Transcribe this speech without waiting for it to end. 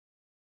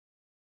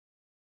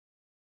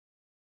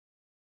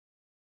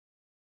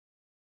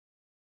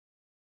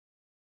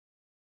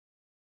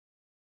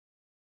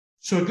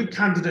So a good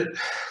candidate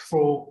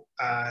for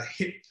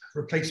hip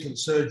replacement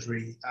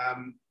surgery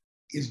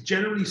is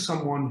generally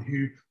someone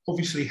who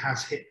obviously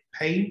has hip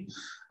pain,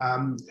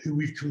 who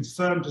we've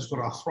confirmed has got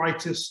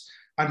arthritis,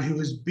 and who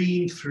has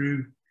been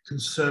through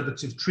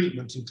conservative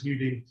treatment,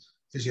 including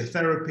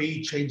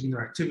physiotherapy, changing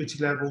their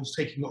activity levels,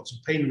 taking lots of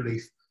pain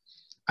relief.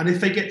 And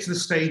if they get to the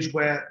stage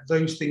where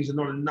those things are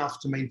not enough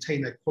to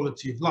maintain their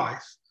quality of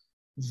life,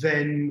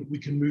 then we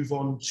can move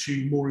on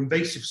to more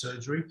invasive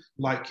surgery,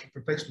 like hip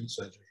replacement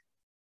surgery.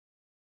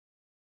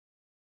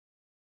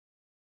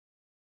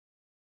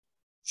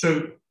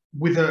 So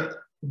with a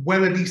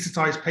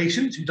well-anesthetized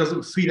patient who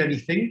doesn't feel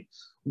anything,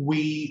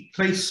 we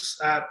place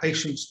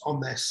patients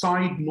on their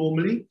side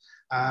normally,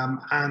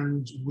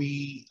 and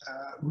we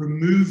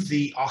remove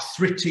the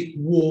arthritic,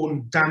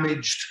 worn,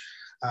 damaged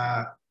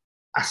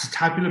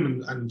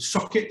acetabulum and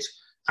socket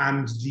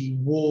and the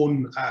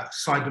worn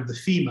side of the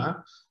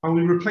femur, and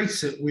we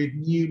replace it with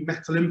new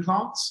metal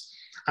implants.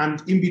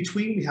 And in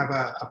between, we have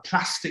a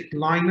plastic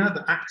liner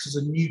that acts as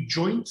a new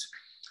joint.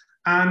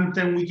 And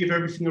then we give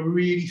everything a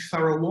really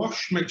thorough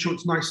wash, make sure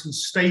it's nice and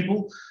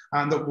stable,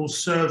 and that will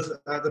serve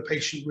the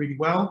patient really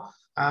well.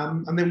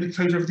 And then we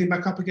close everything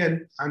back up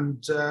again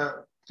and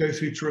go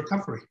through to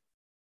recovery.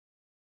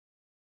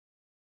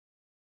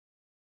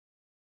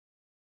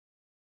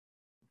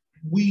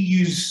 We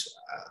use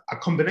a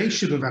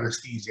combination of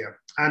anesthesia,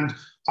 and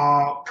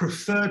our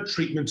preferred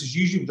treatment is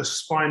usually with a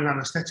spinal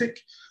anesthetic,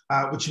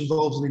 which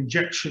involves an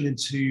injection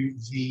into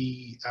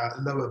the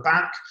lower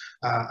back,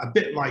 a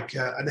bit like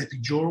an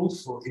epidural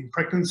in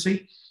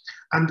pregnancy.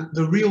 And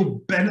the real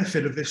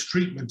benefit of this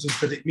treatment is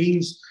that it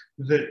means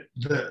that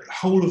the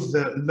whole of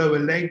the lower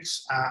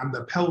legs and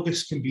the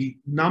pelvis can be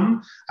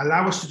numb,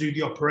 allow us to do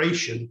the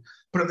operation,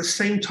 but at the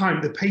same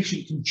time, the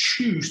patient can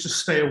choose to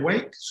stay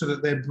awake so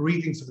that they're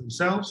breathing for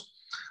themselves.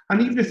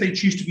 And even if they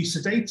choose to be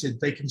sedated,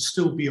 they can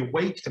still be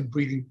awake and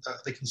breathing,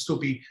 they can still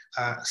be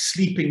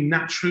sleeping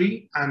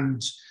naturally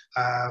and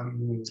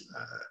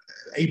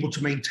able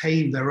to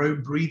maintain their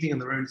own breathing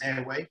and their own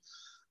airway.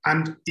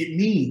 And it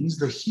means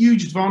the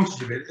huge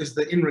advantage of it is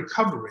that in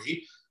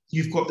recovery,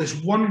 you've got this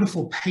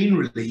wonderful pain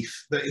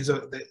relief that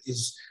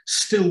is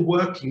still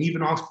working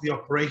even after the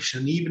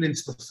operation, even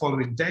into the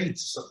following day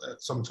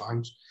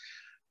sometimes.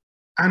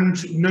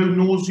 And no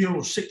nausea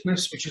or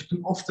sickness, which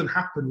can often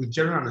happen with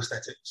general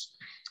anesthetics.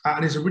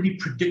 And is a really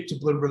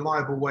predictable and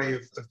reliable way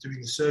of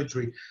doing the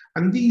surgery.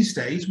 And these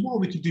days, while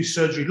we can do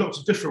surgery lots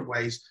of different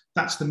ways,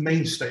 that's the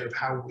mainstay of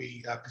how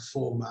we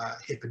perform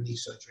hip and knee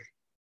surgery.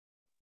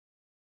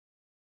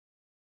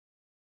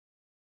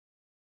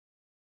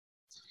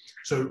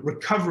 So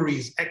recovery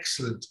is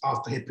excellent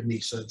after hip and knee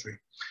surgery.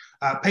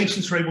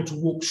 Patients are able to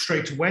walk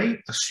straight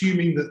away,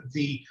 assuming that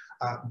the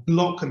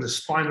block and the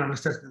spinal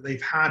anesthetic that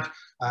they've had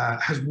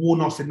has worn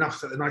off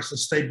enough that they're nice and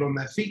stable on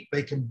their feet.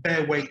 They can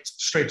bear weight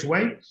straight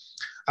away.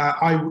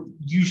 I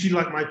usually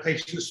like my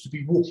patients to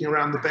be walking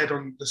around the bed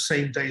on the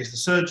same day as the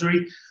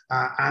surgery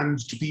and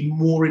to be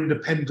more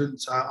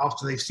independent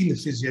after they've seen the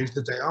physios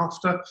the day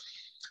after.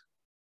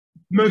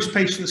 Most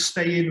patients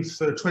stay in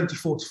for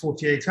 24 to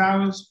 48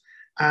 hours,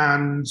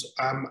 and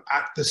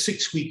at the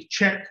 6-week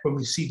check, when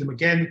we see them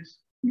again,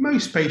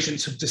 most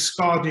patients have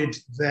discarded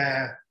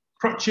their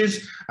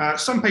crutches.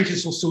 Some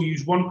patients will still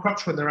use one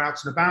crutch when they're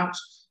out and about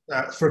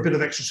for a bit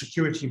of extra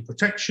security and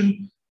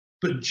protection.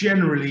 But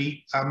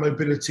generally,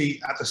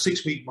 mobility at the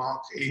 6-week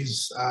mark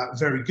is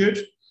very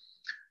good.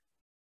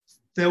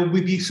 There will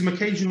be some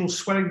occasional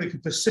swelling that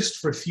can persist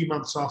for a few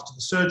months after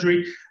the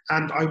surgery.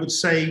 And I would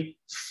say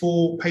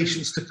for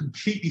patients to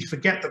completely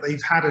forget that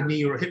they've had a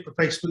knee or a hip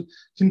replacement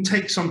can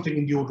take something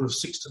in the order of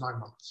 6 to 9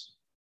 months.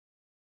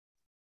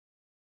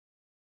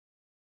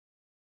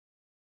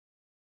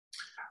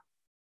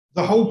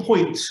 The whole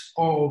point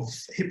of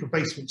hip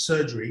replacement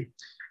surgery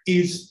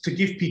is to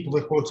give people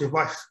their quality of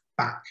life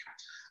back.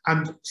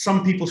 And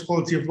some people's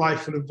quality of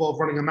life will involve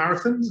running a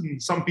marathon,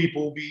 and some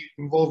people will be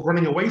involved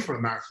running away from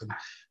a marathon.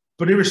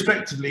 But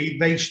irrespectively,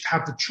 they should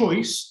have the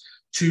choice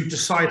to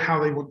decide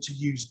how they want to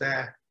use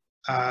their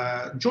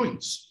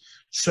joints.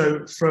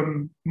 So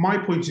from my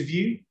point of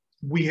view,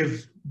 we have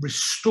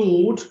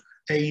restored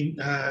a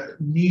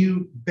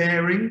new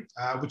bearing,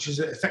 which is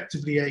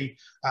effectively a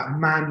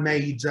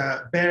man-made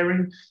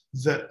bearing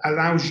that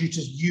allows you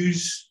to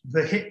use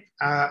the hip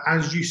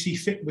as you see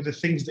fit with the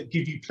things that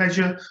give you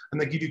pleasure and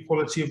that give you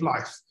quality of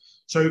life.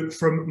 So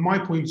from my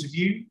point of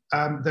view,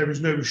 there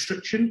is no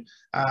restriction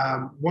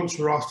once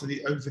we're over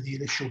the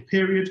initial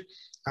period,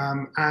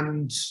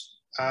 and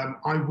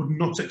I would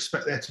not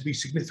expect there to be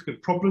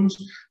significant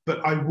problems, but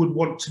I would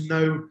want to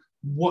know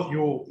what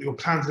your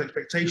plans and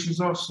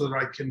expectations are so that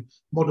I can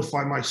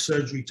modify my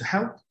surgery to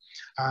help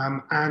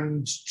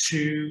and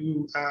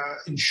to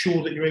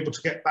ensure that you're able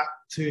to get back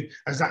to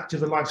as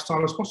active a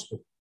lifestyle as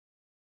possible.